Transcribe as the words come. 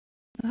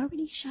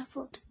already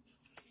shuffled.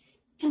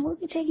 And we'll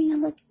be taking a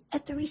look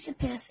at the recent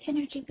past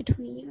energy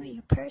between you and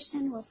your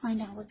person. We'll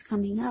find out what's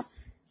coming up.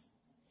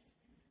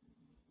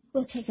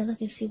 We'll take a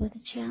look and see what the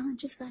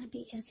challenge is going to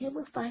be, and then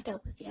we'll find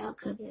out what the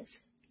outcome is.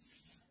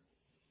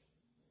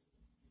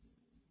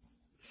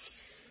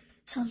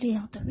 So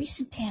Leo, the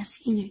recent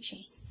past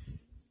energy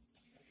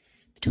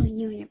between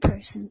you and your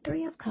person,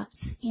 3 of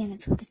Cups, and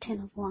it's with the 10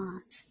 of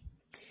Wands.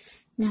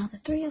 Now, the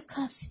 3 of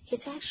Cups,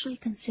 it's actually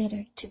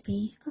considered to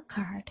be a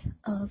card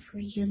of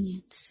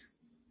reunions.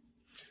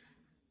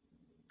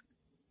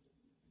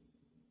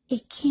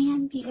 It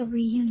can be a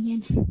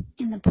reunion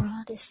in the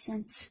broadest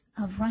sense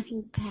of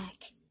running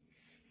back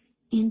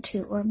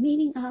into or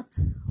meeting up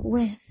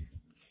with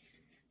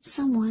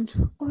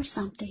someone or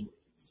something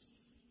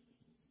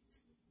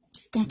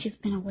that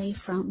you've been away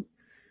from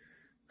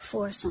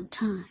for some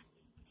time.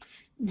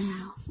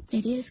 Now,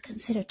 it is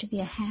considered to be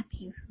a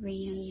happy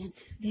reunion,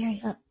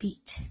 very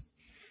upbeat,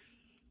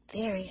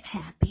 very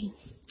happy.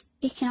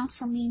 It can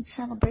also mean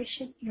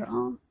celebration, your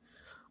own,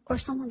 or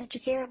someone that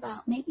you care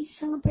about, maybe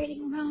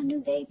celebrating around a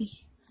new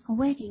baby, a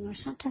wedding, or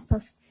some type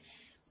of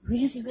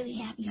really, really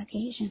happy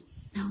occasion.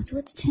 Now, it's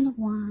with the 10 of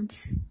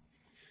Wands.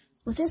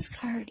 With this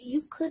card,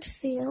 you could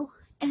feel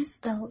as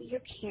though you're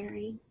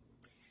carrying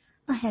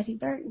a heavy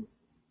burden.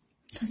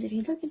 Because if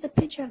you look at the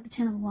picture of the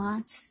 10 of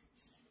Wands,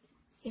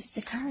 it's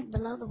the card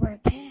below the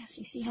word past.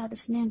 You see how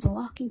this man's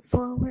walking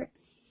forward?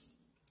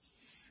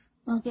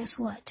 Well, guess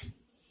what?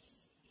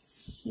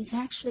 He's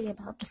actually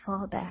about to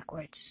fall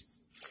backwards.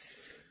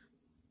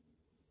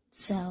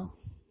 So,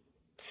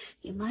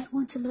 you might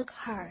want to look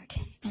hard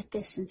at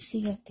this and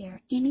see if there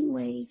are any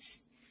ways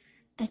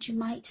that you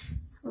might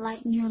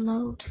lighten your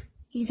load,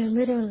 either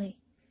literally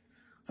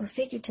or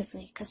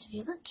figuratively. Because if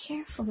you look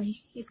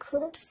carefully, you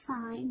could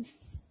find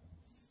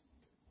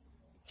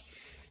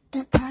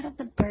that part of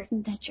the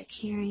burden that you're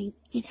carrying,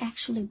 it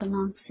actually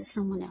belongs to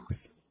someone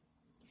else.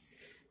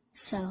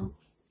 So,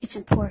 it's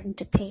important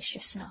to pace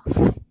yourself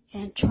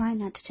and try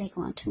not to take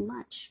on too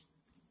much.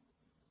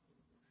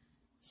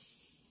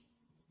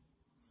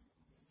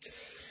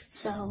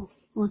 So,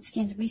 once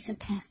again, the recent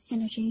past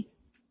energy,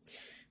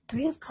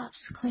 3 of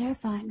Cups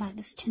clarified by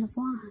this 10 of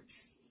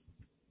Wands.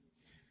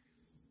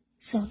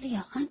 So,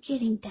 Leo, I'm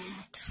getting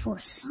that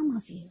for some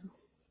of you,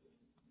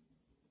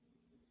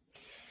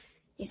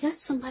 you got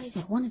somebody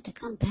that wanted to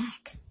come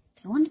back.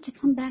 They wanted to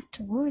come back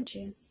towards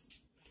you.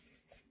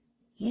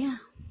 Yeah,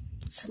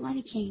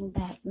 somebody came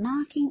back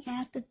knocking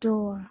at the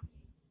door.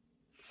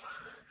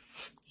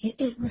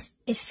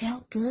 It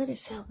felt good. It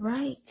felt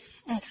right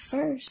at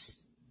first.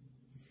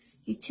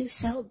 You two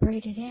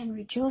celebrated and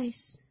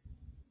rejoiced.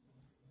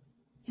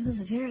 It was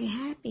a very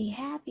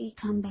happy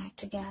comeback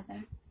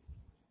together.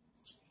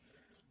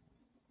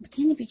 But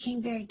then it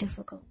became very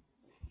difficult.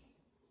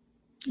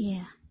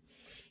 Yeah.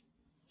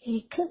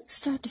 It could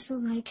start to feel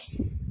like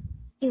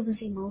it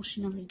was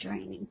emotionally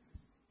draining.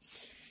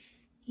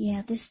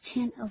 Yeah, this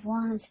 10 of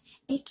Wands,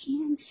 it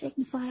can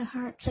signify a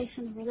hard place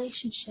in a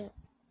relationship.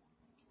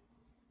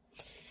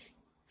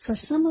 For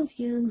some of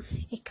you,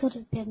 it could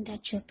have been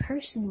that your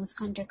person was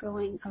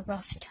undergoing a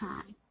rough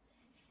time,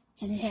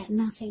 and it had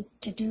nothing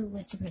to do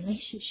with the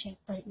relationship,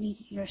 but it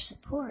needed your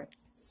support.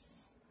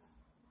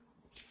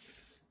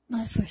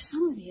 But for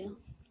some of you,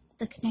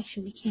 the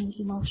connection became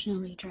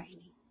emotionally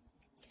draining.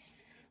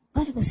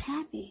 But it was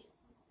happy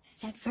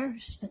at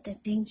first, but then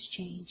things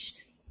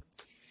changed.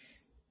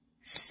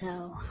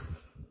 So,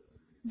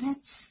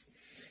 let's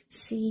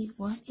see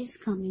what is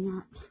coming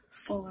up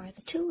for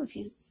the 2 of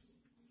you.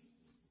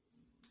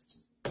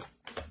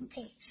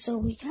 Okay, so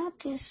we got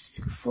this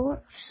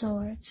 4 of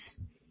Swords,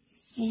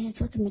 and it's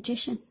with the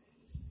Magician.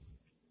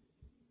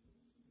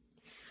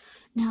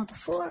 Now, the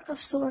 4 of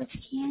Swords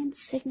can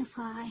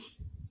signify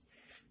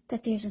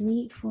that there's a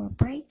need for a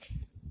break.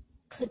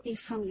 Could be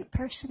from your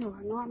person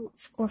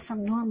or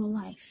from normal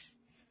life.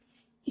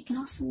 It can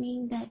also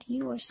mean that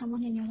you or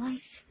someone in your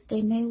life,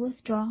 they may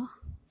withdraw.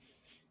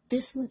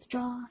 This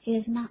withdrawal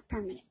is not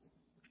permanent,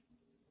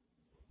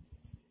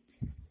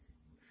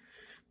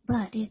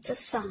 but it's a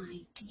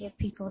sign to give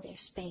people their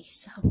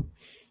space. So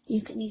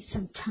you could need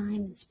some time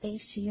and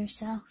space to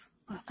yourself,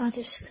 or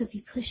others could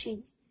be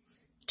pushing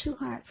too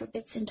hard for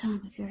bits and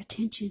time of your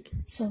attention.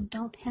 So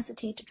don't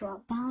hesitate to draw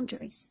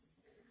boundaries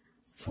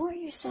for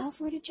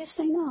yourself, or to just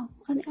say no.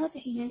 On the other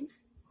hand,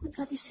 when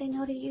others say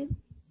no to you,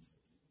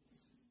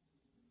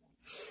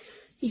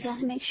 you got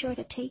to make sure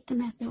to take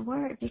them at their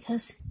word,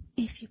 because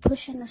if you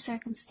push in the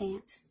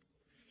circumstance,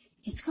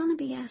 it's going to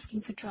be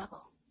asking for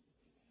trouble.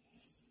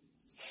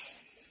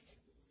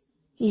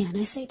 Yeah, and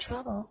I say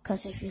trouble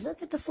because if you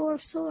look at the 4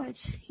 of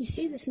Swords, you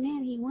see this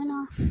man, he went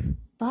off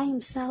by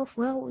himself.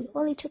 Well,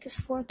 all he took is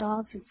 4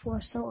 dogs and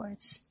 4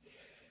 swords.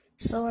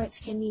 Swords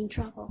can mean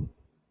trouble.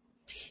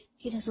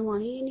 He doesn't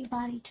want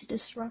anybody to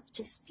disrupt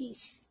his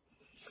peace.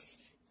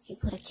 He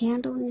put a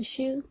candle in the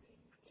shoe.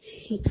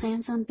 He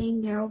plans on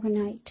being there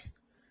overnight,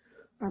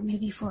 or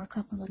maybe for a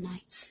couple of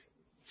nights.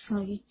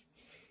 So,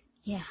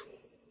 yeah.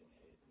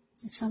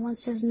 If someone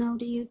says no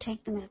to you,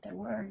 take them at their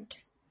word.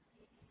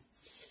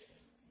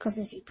 Because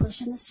if you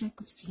push in the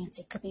circumstance,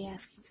 it could be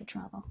asking for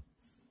trouble.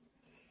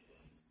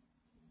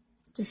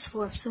 This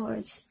Four of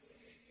Swords,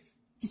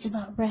 it's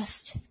about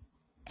rest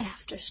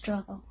after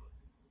struggle.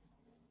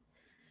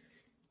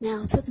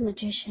 Now, to the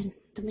Magician.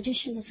 The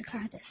Magician is a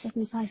card that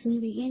signifies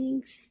new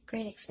beginnings,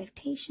 great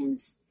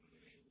expectations.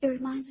 It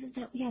reminds us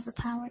that we have the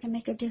power to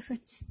make a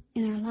difference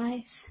in our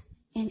lives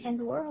and in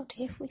the world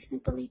if we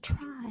simply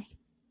try.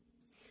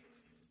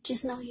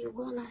 Just know you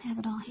will not have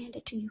it all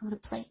handed to you on a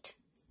plate.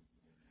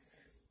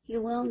 You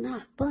will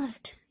not,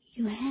 but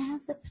you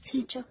have the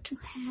potential to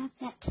have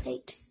that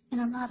plate and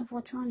a lot of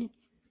what's on it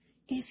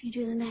if you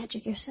do the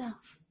magic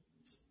yourself.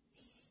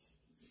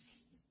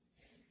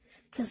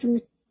 Because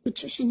the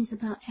Magician is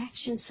about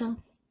action, so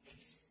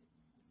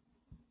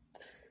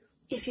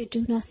if you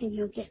do nothing,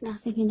 you'll get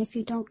nothing, and if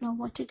you don't know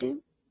what to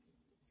do,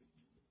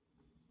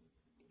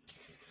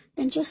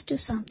 then just do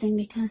something,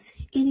 because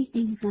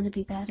anything is going to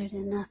be better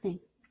than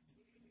nothing.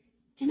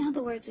 In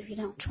other words, if you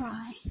don't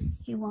try,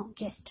 you won't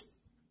get.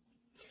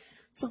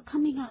 So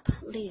coming up,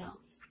 Leo,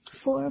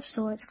 Four of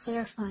Swords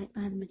clarified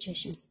by the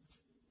Magician.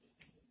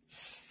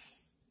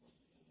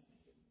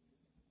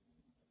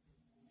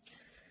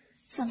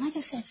 So like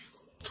I said,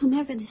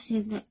 whomever this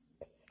is that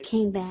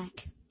came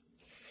back,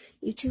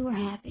 you two were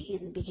happy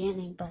in the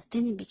beginning, but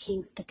then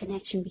the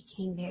connection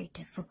became very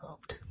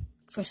difficult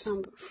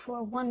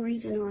for one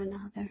reason or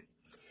another.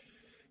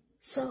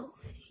 So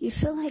you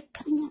feel like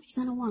coming up,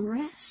 you're going to want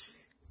rest.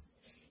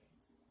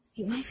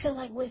 You might feel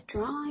like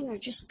withdrawing or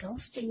just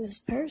ghosting this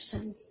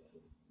person.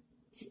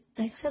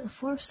 Like I said, the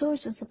Four of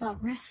Swords is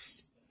about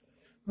rest.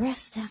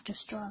 Rest after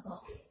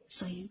struggle.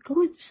 So you're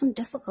going through some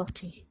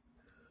difficulty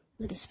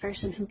with this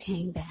person who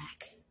came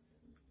back.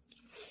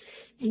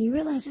 And you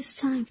realize it's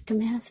time to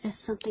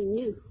manifest something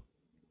new.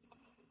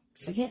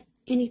 Forget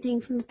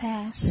anything from the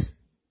past.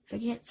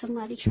 Forget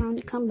somebody trying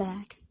to come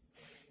back.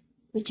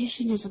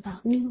 Magician is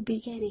about new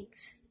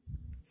beginnings.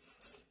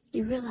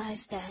 You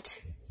realize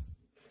that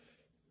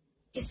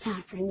it's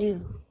time for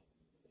new.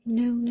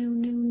 New.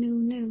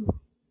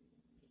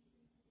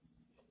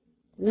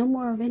 No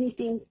more of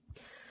anything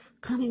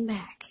coming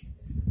back.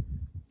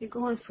 You're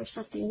going for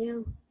something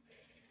new.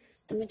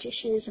 The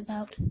Magician is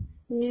about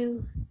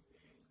new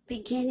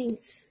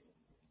beginnings,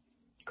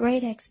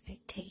 great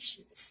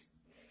expectations.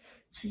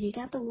 So you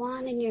got the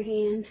wand in your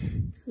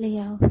hand,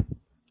 Leo,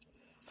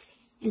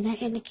 and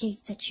that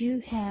indicates that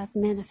you have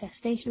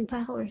manifestation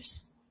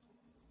powers.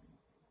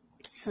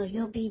 So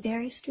you'll be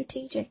very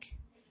strategic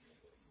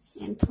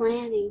in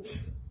planning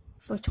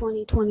for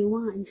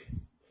 2021.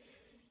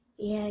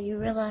 Yeah, you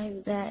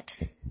realize that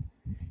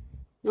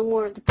no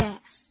more of the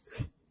past.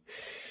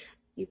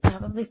 You're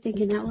probably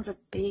thinking that was a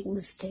big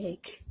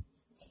mistake.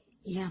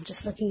 Yeah, I'm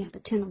just looking at the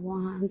Ten of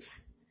Wands.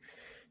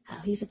 How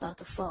he's about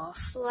to fall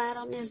flat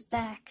on his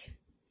back.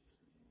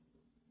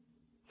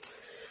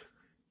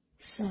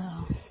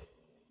 So,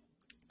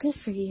 good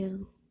for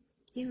you.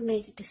 You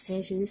made a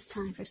decision. It's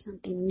time for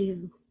something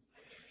new.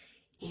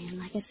 And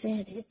like I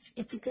said,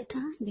 it's a good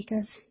time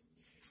because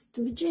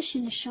the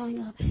Magician is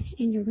showing up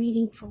in your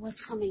reading for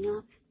what's coming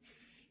up.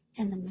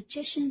 And the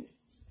Magician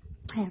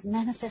has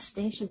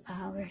manifestation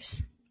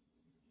powers.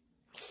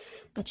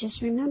 But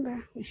just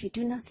remember, if you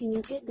do nothing,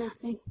 you'll get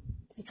nothing.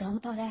 It's all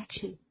about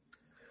action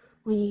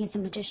when you get the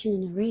Magician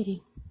in the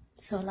reading.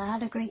 So a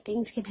lot of great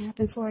things can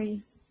happen for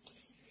you.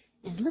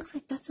 And it looks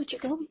like that's what you're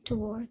going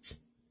towards.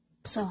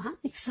 So I'm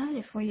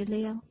excited for you,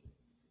 Leo.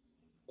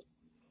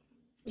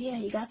 Yeah,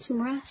 you got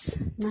some rest.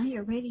 Now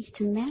you're ready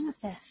to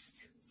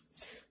manifest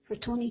for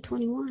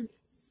 2021.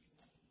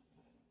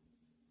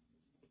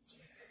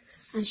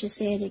 I should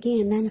say it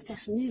again,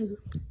 manifest new.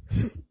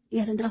 You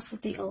had enough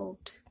of the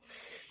old.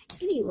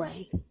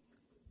 Anyway,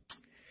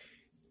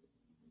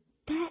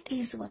 that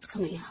is what's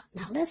coming up.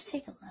 Now let's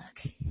take a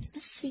look.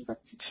 Let's see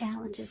what the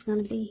challenge is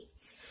going to be.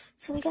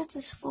 So we got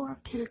this Four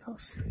of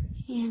Pentacles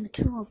and the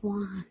Two of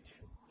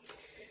Wands.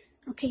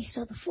 Okay,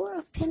 so the Four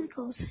of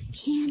Pentacles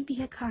can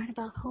be a card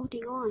about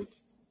holding on.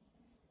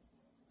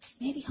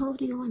 Maybe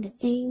holding on to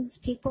things,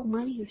 people,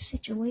 money, or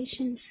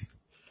situations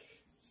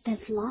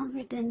that's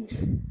longer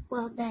than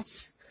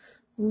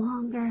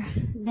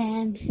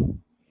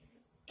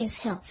is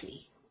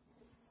healthy.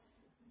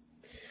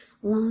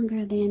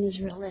 Longer than is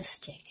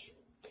realistic.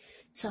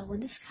 So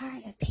when this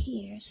card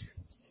appears,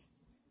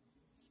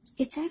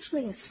 it's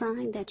actually a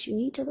sign that you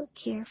need to look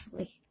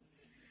carefully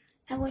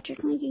at what you're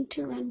clinging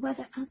to and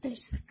whether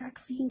others are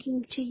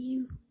clinging to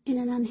you in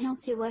an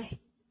unhealthy way.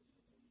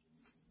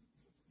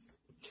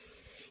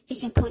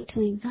 It can point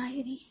to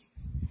anxiety,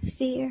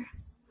 fear,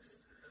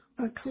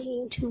 or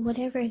clinging to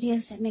whatever it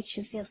is that makes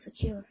you feel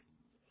secure.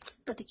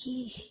 But the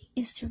key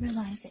is to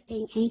realize that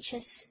being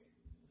anxious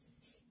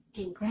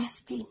and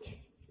grasping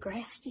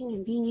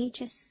and being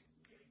anxious,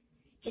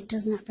 it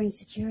does not bring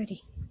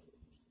security.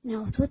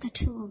 Now, it's with the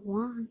Two of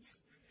Wands.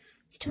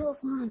 The Two of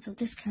Wands with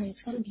this card,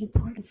 it's going to be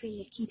important for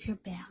you to keep your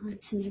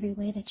balance in every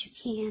way that you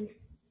can.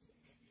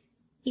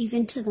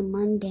 Even to the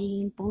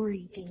mundane,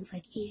 boring things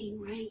like eating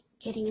right,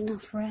 getting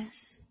enough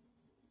rest.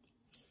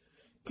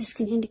 This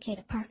can indicate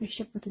a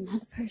partnership with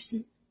another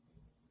person.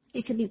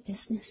 It could be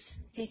business.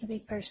 It could be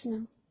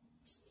personal.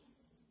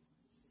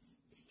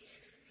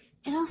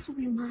 It also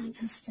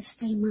reminds us to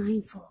stay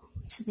mindful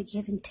to the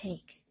give and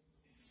take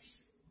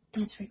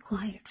that's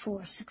required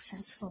for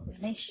successful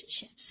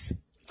relationships.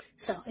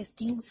 So if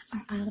things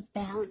are out of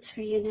balance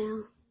for you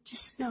now,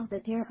 just know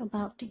that they're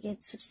about to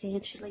get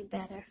substantially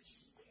better.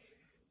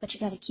 But you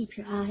got to keep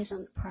your eyes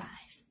on the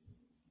prize.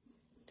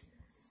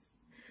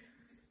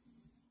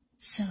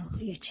 So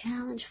your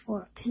challenge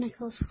for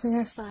Pentacles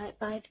clarified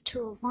by the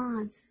Two of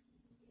Wands.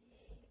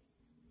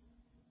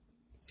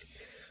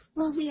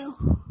 Well, Leo,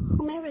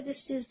 whomever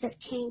this is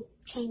that came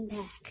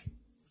back,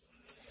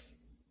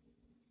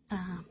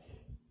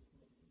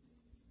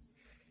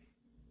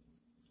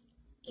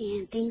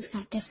 and things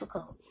got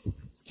difficult.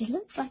 It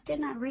looks like they're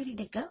not ready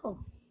to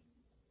go.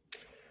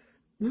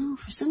 No,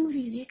 for some of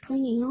you, they're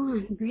clinging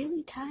on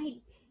really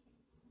tight.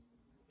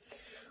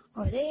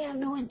 Or they have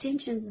no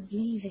intentions of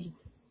leaving.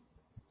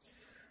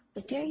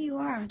 But there you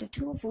are, the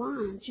Two of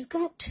Wands. You've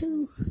got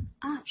two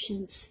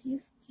options.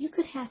 You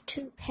could have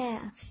two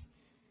paths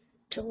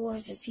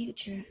towards the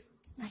future.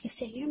 Like I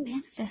said, you're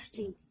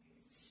manifesting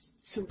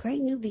some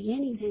great new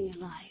beginnings in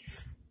your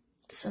life.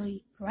 So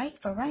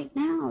for right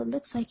now, it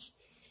looks like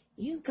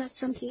you've got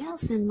something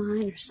else in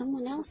mind or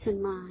someone else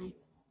in mind.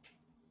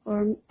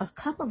 Or a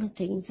couple of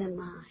things in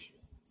mind.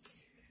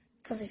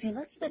 Because if you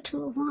look at the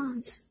Two of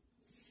Wands,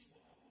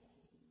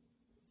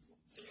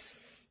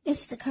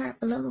 it's the card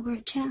below the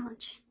word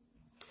challenge.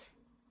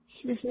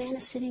 This man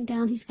is sitting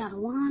down. He's got a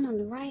wand on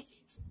the right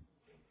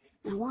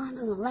and a wand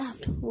on the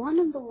left. One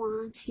of the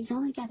wands, he's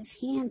only got his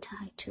hand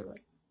tied to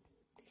it.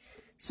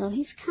 So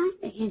he's kind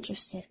of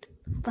interested.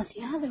 But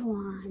the other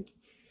wand,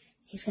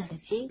 he's got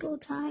his ankle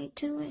tied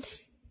to it.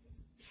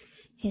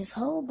 His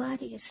whole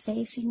body is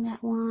facing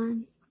that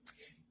wand.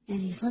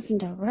 And he's looking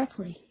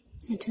directly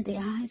into the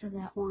eyes of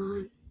that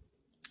wand.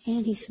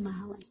 And he's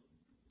smiling.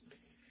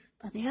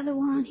 But the other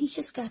one, he's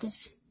just got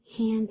his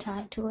hand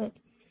tied to it.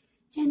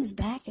 And his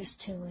back is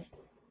to it.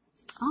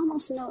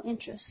 Almost no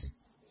interest.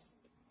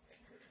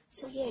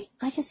 So yeah,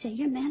 like I said,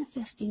 you're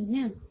manifesting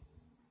new.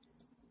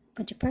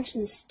 But your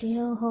person is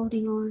still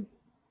holding on.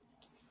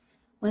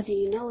 Whether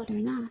you know it or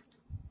not.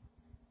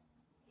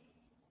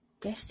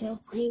 They're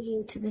still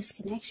clinging to this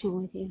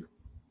connection with you.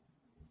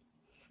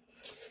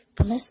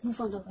 But let's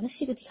move on over. Let's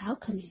see what the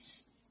outcome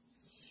is.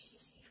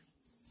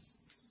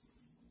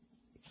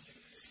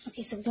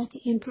 Okay, so we got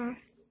the Emperor.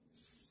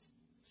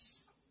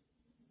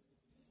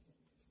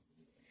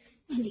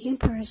 And the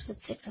Emperor is with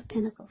Six of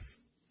Pentacles.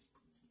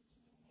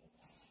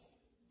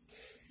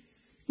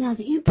 Now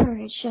the Emperor,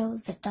 it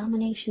shows that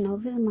domination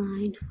over the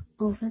mind,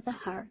 over the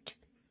heart,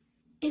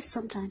 is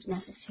sometimes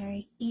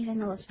necessary, even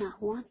though it's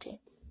not wanted.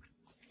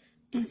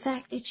 In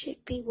fact, it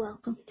should be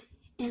welcomed,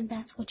 and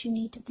that's what you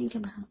need to think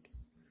about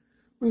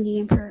when the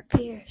Emperor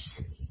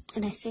appears.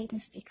 And I say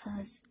this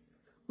because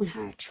when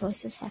hard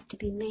choices have to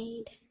be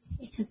made,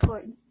 it's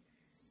important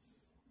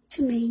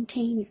to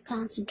maintain your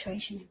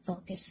concentration and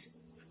focus.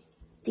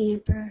 The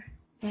Emperor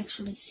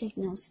actually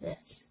signals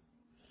this.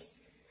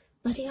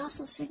 But he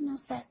also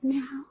signals that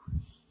now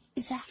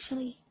is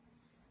actually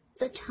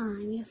the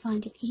time you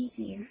find it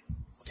easier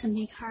to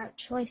make hard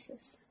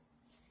choices.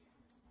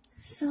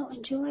 So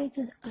enjoy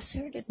the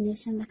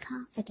assertiveness and the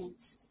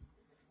confidence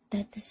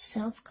that this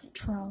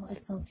self-control and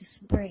focus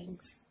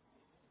brings.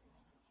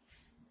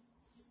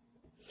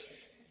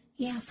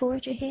 Yeah,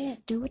 forge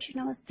ahead. Do what you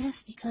know is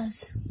best,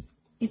 because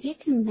if you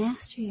can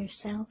master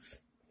yourself,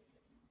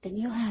 then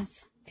you'll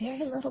have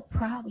very little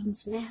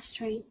problems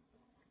mastering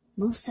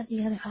most of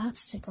the other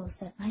obstacles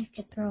that life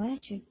can throw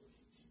at you.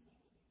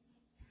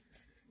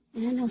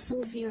 And I know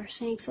some of you are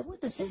saying, so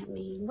what does that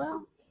mean?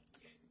 Well,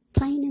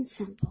 plain and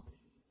simple.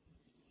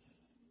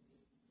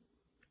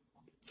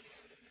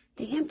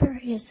 The Emperor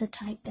is the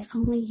type that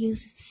only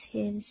uses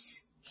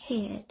his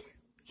head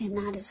and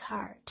not his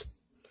heart.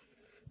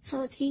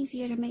 So it's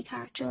easier to make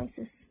hard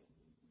choices.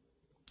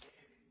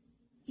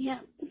 Yeah,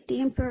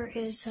 the Emperor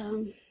is,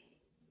 the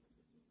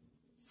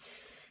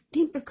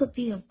Emperor could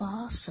be a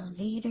boss, a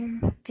leader,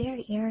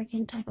 very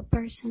arrogant type of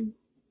person.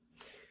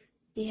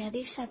 Yeah,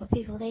 these type of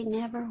people, they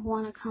never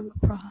want to come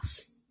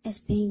across as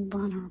being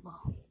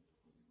vulnerable.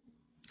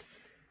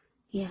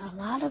 Yeah, a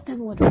lot of them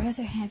would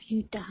rather have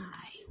you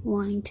die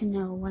wanting to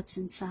know what's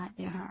inside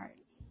their heart.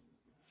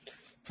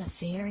 It's a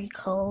very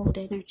cold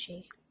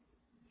energy.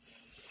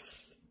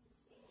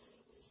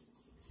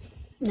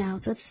 Now,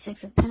 it's with the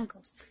Six of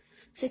Pentacles.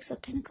 Six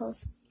of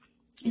Pentacles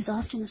is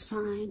often a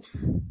sign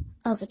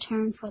of a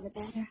turn for the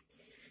better,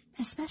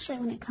 especially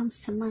when it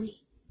comes to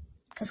money.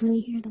 Because when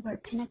you hear the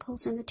word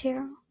Pentacles in the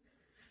tarot,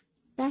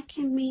 that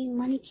can mean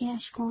money,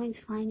 cash,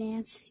 coins,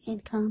 finance,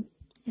 income.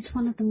 It's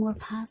one of the more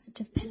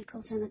positive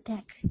pentacles in the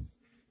deck.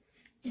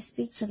 It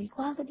speaks of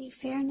equality,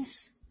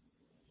 fairness,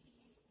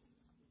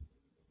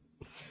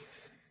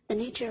 the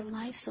nature of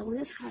life. So when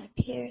this card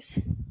appears,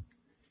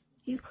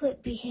 you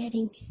could be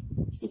heading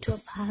into a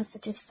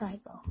positive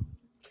cycle.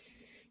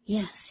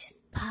 Yes,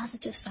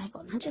 positive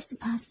cycle. Not just a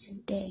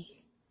positive day,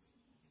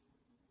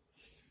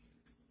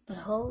 but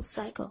a whole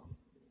cycle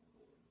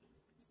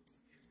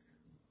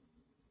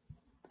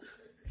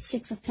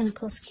Six of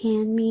Pentacles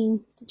can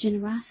mean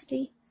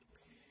generosity,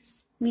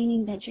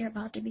 meaning that you're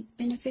about to be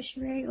the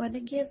beneficiary or the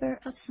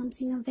giver of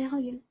something of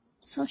value.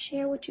 So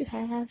share what you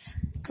have,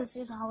 because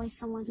there's always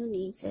someone who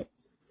needs it.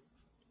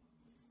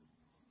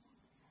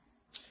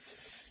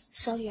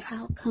 So your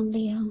outcome,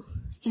 Leo,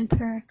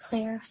 Emperor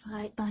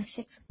clarified by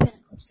Six of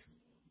Pentacles.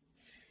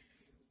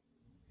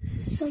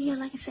 So yeah,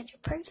 like I said,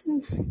 your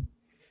person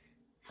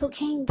who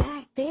came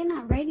back, they're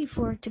not ready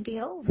for it to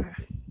be over.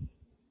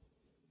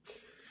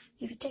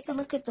 If you take a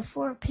look at the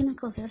Four of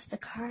Pentacles, that's the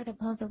card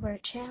above the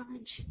word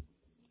challenge.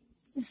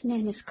 This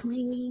man is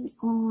clinging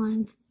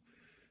on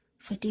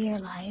for dear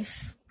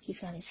life.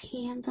 He's got his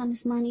hands on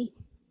his money.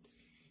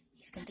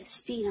 He's got his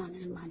feet on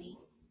his money.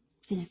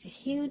 And if a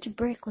huge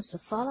brick was to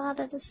fall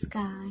out of the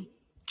sky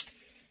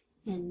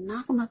and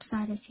knock him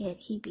upside his head,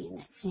 he'd be in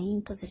that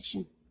same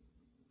position.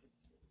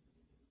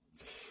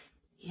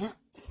 Yep.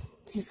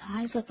 His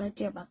eyes look like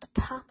they're about to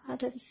pop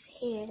out of his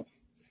head.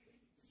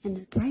 And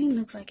his brain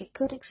looks like it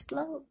could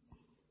explode.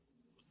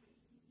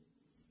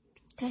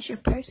 That's your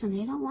person.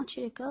 They don't want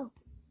you to go.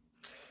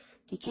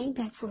 They came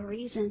back for a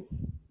reason.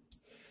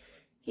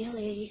 Yeah,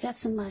 Leo, you got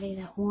somebody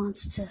that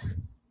wants to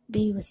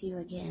be with you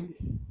again.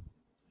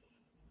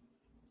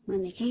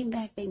 When they came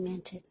back, they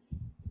meant it.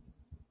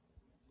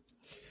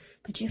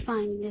 But you're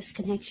finding this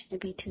connection to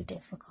be too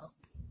difficult.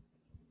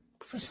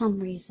 For some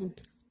reason.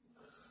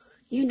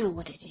 You know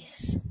what it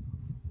is.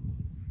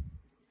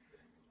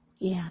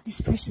 Yeah,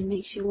 this person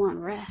makes you want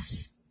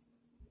rest.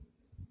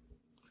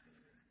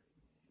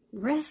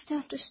 Rest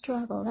after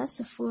struggle. That's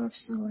the Four of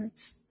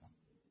Swords.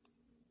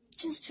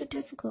 Just too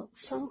difficult.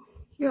 So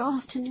you're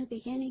off to new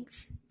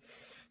beginnings.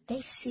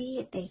 They see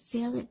it, they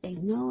feel it, they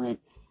know it.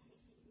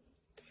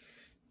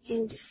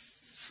 And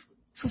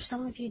for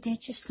some of you, they're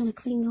just going to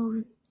cling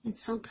on in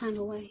some kind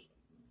of way.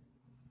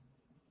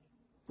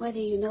 Whether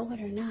you know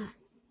it or not.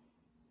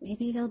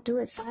 Maybe they'll do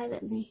it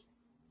silently.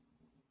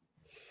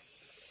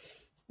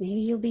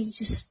 Maybe you'll be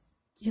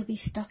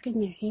stuck in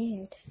their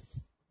head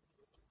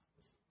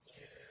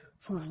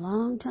for a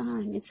long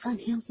time. It's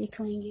unhealthy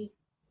clinging.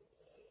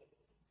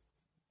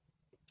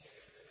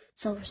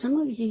 So for some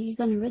of you, you're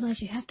going to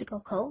realize you have to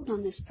go cold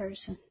on this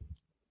person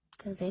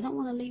because they don't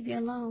want to leave you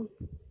alone.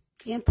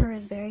 The Emperor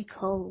is very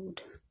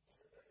cold.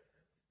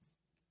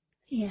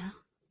 Yeah,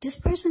 this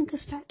person could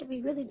start to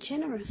be really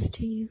generous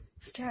to you,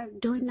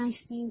 start doing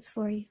nice things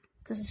for you,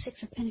 because the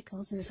Six of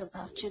Pentacles is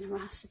about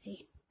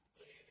generosity.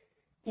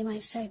 They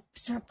might start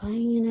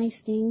buying you nice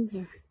things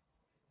or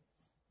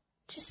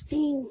just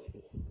being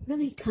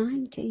really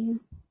kind to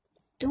you,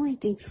 doing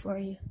things for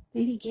you,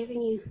 maybe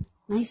giving you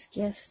nice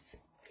gifts.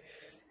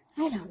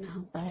 I don't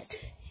know, but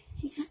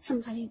you got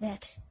somebody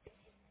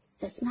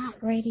that's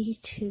not ready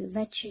to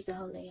let you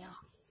go, Leo.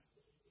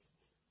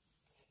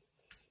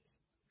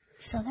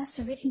 So that's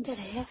the reading that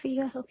I have for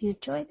you. I hope you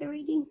enjoyed the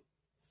reading.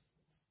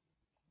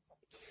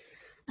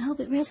 I hope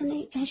it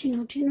resonates. As you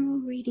know, general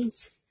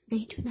readings, they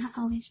do not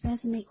always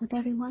resonate with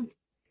everyone.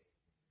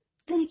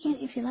 Then again,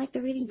 if you like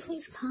the reading,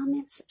 please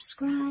comment,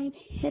 subscribe,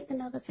 hit the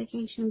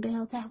notification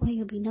bell. That way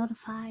you'll be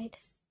notified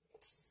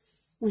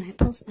when I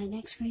post my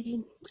next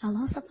reading. I'll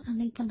also put a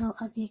link below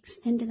of the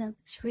extended of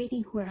this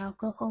reading where I'll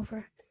go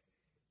over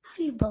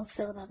how you both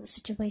feel about the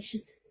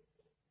situation.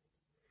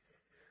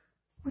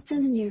 What's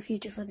in the near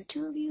future for the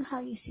two of you, how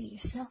you see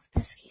yourself,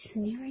 best case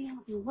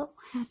scenario, and what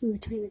will happen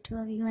between the two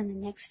of you in the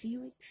next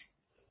few weeks.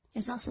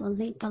 There's also a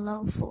link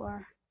below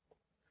for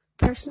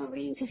personal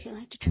readings if you'd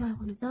like to try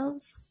one of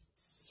those.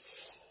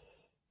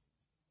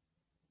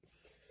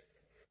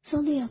 So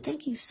Leo,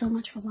 thank you so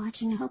much for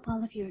watching. I hope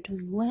all of you are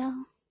doing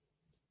well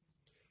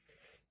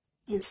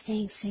and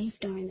staying safe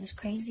during this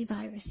crazy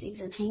virus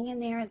season. Hang in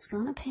there. It's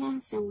going to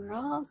pass, and we're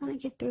all going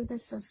to get through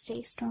this, so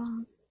stay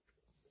strong.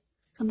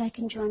 Come back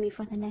and join me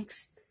for the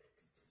next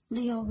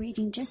Leo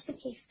reading. Just in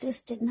case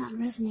this did not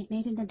resonate,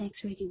 maybe the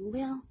next reading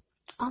will.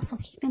 Also,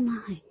 keep in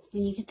mind,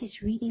 when you get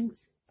these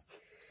readings,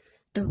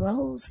 the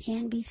roles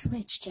can be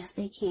switched. Yes,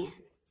 they can.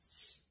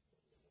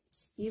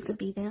 You could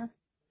be them,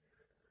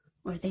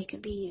 or they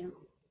could be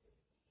you.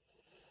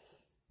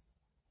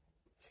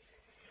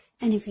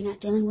 And if you're not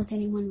dealing with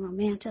anyone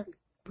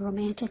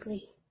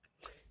romantically,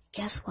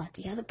 guess what?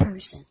 The other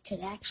person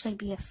could actually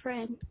be a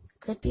friend,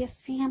 could be a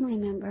family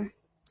member,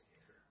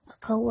 a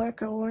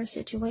co-worker, or a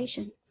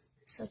situation.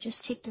 So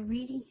just take the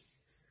reading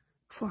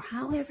for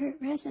however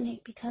it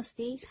resonates, because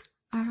these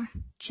are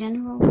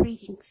general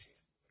readings.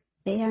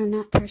 They are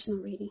not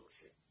personal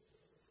readings.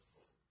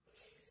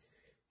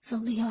 So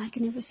Leo, I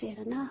can never say it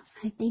enough.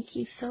 I thank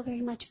you so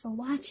very much for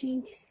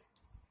watching.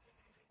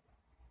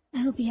 I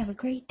hope you have a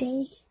great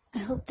day. I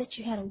hope that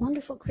you had a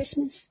wonderful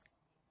Christmas.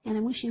 And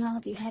I'm wishing all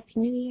of you Happy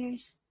New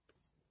Year's.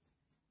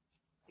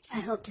 I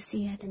hope to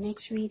see you at the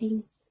next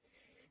reading.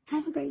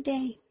 Have a great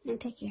day and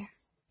take care.